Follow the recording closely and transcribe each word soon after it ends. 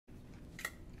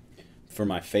For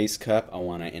my face cup, I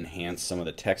want to enhance some of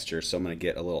the texture, so I'm going to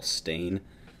get a little stain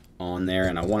on there,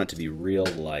 and I want it to be real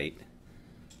light.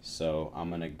 So I'm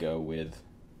going to go with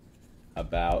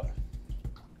about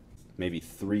maybe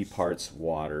 3 parts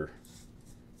water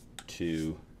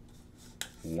to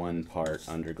 1 part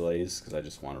underglaze, because I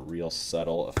just want a real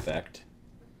subtle effect.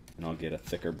 And I'll get a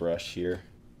thicker brush here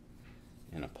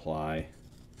and apply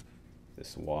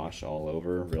this wash all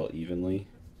over real evenly.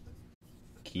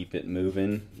 Keep it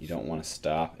moving. You don't want to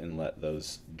stop and let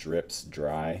those drips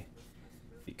dry,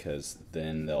 because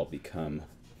then they'll become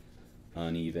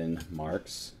uneven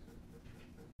marks.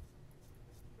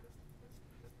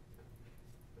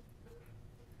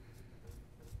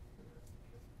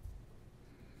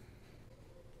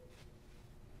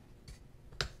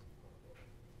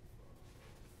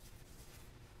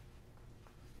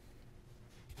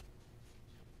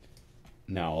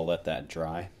 Now I'll let that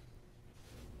dry.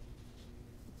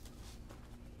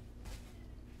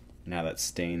 Now that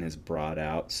stain has brought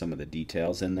out some of the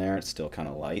details in there, it's still kind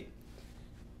of light.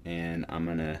 And I'm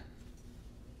gonna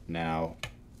now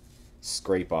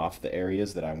scrape off the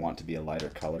areas that I want to be a lighter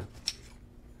color.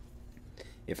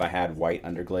 If I had white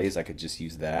underglaze, I could just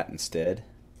use that instead.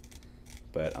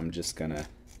 But I'm just gonna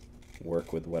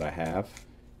work with what I have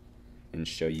and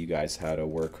show you guys how to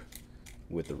work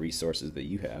with the resources that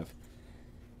you have.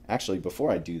 Actually,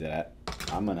 before I do that,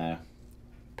 I'm gonna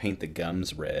paint the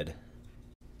gums red.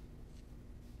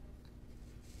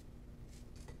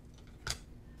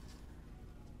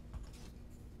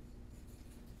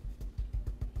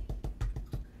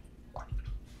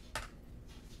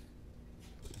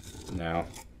 Now,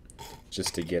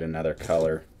 just to get another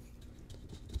color,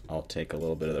 I'll take a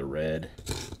little bit of the red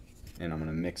and I'm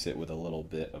going to mix it with a little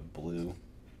bit of blue,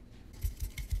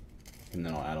 and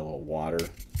then I'll add a little water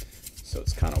so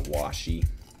it's kind of washy.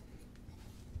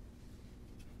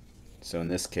 So in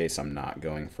this case, I'm not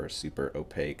going for a super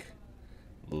opaque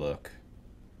look.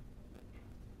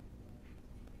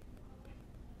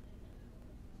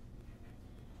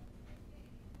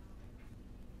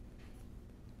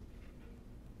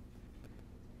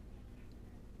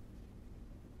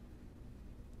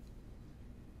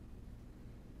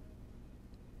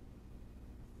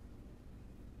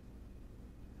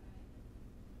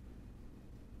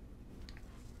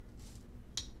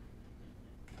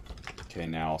 Okay,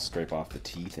 now I'll scrape off the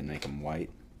teeth and make them white.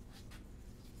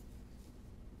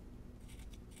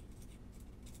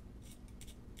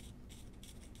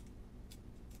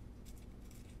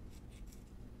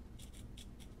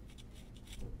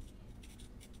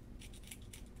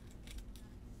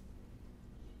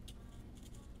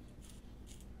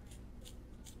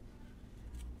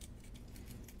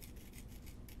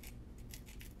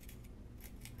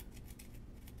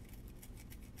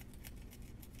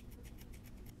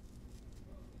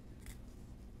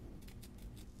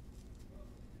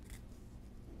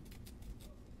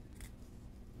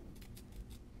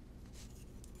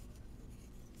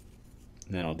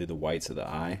 And then I'll do the whites of the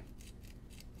eye.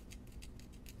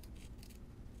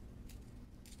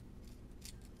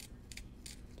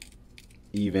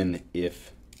 Even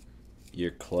if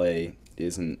your clay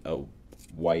isn't a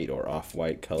white or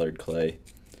off-white colored clay,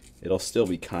 it'll still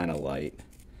be kind of light.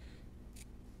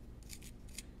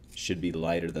 Should be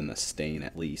lighter than the stain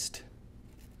at least.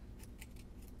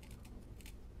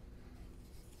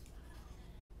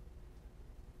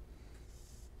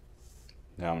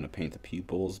 Now I'm going to paint the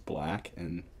pupils black,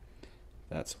 and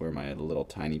that's where my little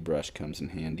tiny brush comes in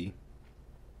handy.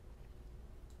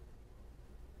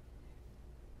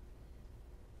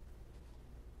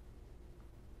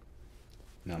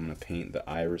 Now I'm going to paint the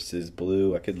irises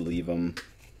blue. I could leave them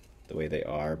the way they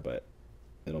are, but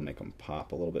it'll make them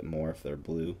pop a little bit more if they're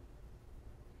blue.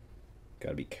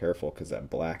 Gotta be careful because that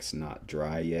black's not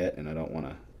dry yet, and I don't want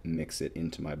to mix it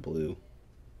into my blue.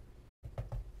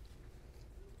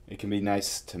 It can be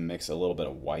nice to mix a little bit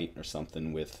of white or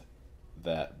something with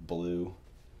that blue,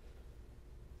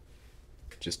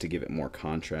 just to give it more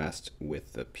contrast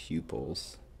with the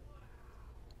pupils.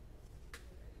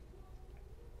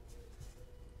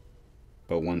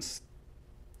 But once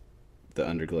the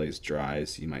underglaze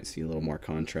dries, you might see a little more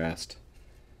contrast.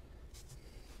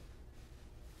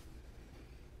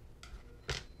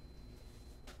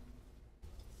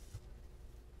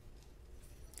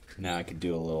 Now I could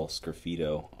do a little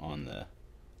sgraffito on the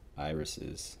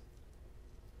irises.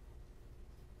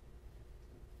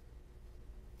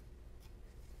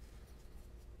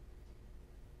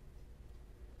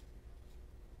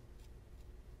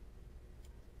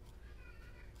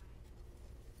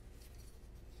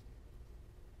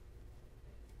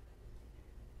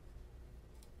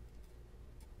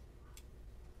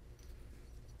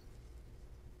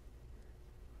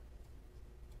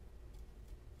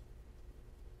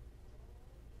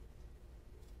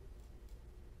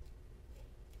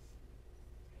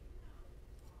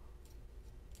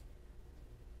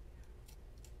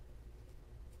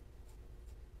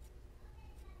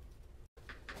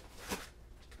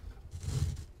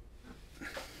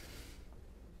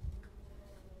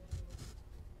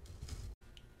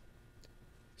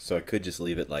 So I could just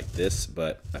leave it like this,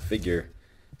 but I figure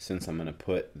since I'm gonna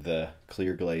put the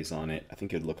clear glaze on it, I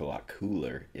think it would look a lot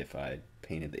cooler if I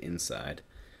painted the inside.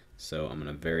 So I'm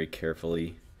gonna very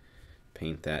carefully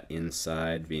paint that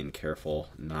inside, being careful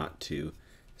not to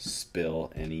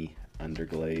spill any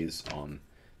underglaze on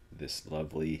this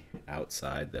lovely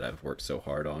outside that I've worked so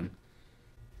hard on.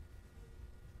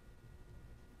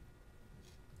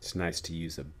 It's nice to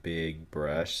use a big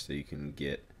brush so you can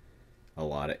get a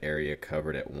lot of area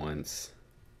covered at once,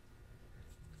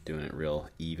 doing it real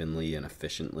evenly and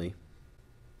efficiently.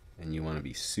 And you want to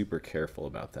be super careful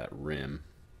about that rim,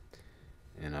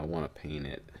 and I want to paint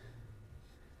it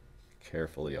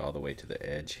carefully all the way to the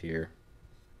edge here.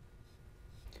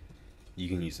 You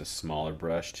can use a smaller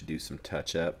brush to do some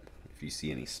touch up if you see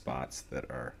any spots that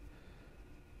are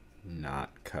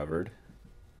not covered.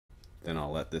 Then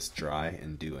I'll let this dry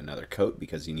and do another coat,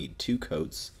 because you need 2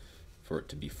 coats for it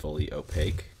to be fully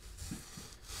opaque.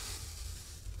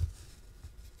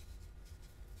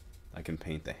 I can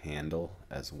paint the handle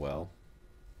as well,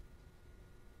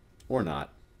 or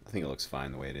not. I think it looks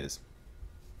fine the way it is.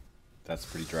 That's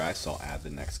pretty dry, so I'll add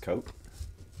the next coat.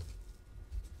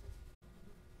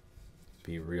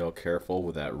 Be real careful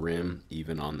with that rim,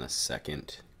 even on the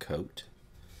second coat.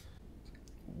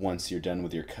 Once you're done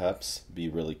with your cups, be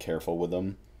really careful with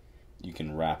them. You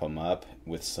can wrap them up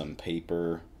with some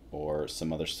paper or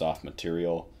some other soft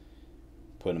material,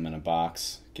 put them in a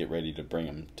box, get ready to bring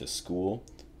them to school.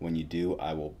 When you do,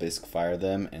 I will bisque fire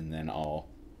them, and then I'll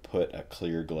put a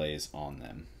clear glaze on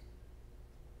them.